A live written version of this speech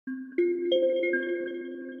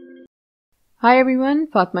Hi everyone,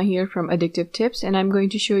 Fatma here from Addictive Tips, and I'm going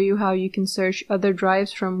to show you how you can search other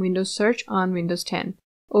drives from Windows Search on Windows 10.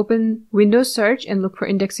 Open Windows Search and look for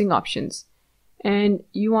indexing options. And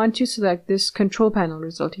you want to select this control panel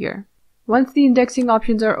result here. Once the indexing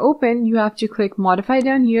options are open, you have to click Modify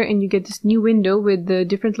down here and you get this new window with the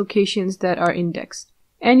different locations that are indexed.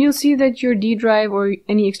 And you'll see that your D drive or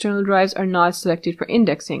any external drives are not selected for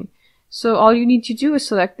indexing. So all you need to do is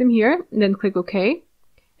select them here and then click OK.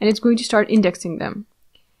 And it's going to start indexing them.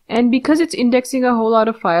 And because it's indexing a whole lot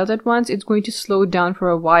of files at once, it's going to slow down for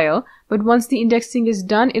a while, but once the indexing is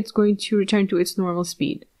done, it's going to return to its normal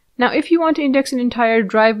speed. Now, if you want to index an entire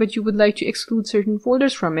drive, but you would like to exclude certain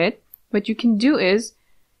folders from it, what you can do is,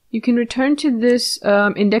 you can return to this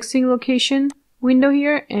indexing location window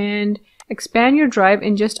here and expand your drive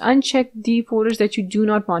and just uncheck the folders that you do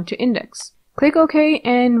not want to index. Click OK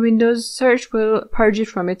and Windows Search will purge it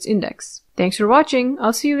from its index. Thanks for watching.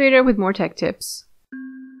 I'll see you later with more tech tips.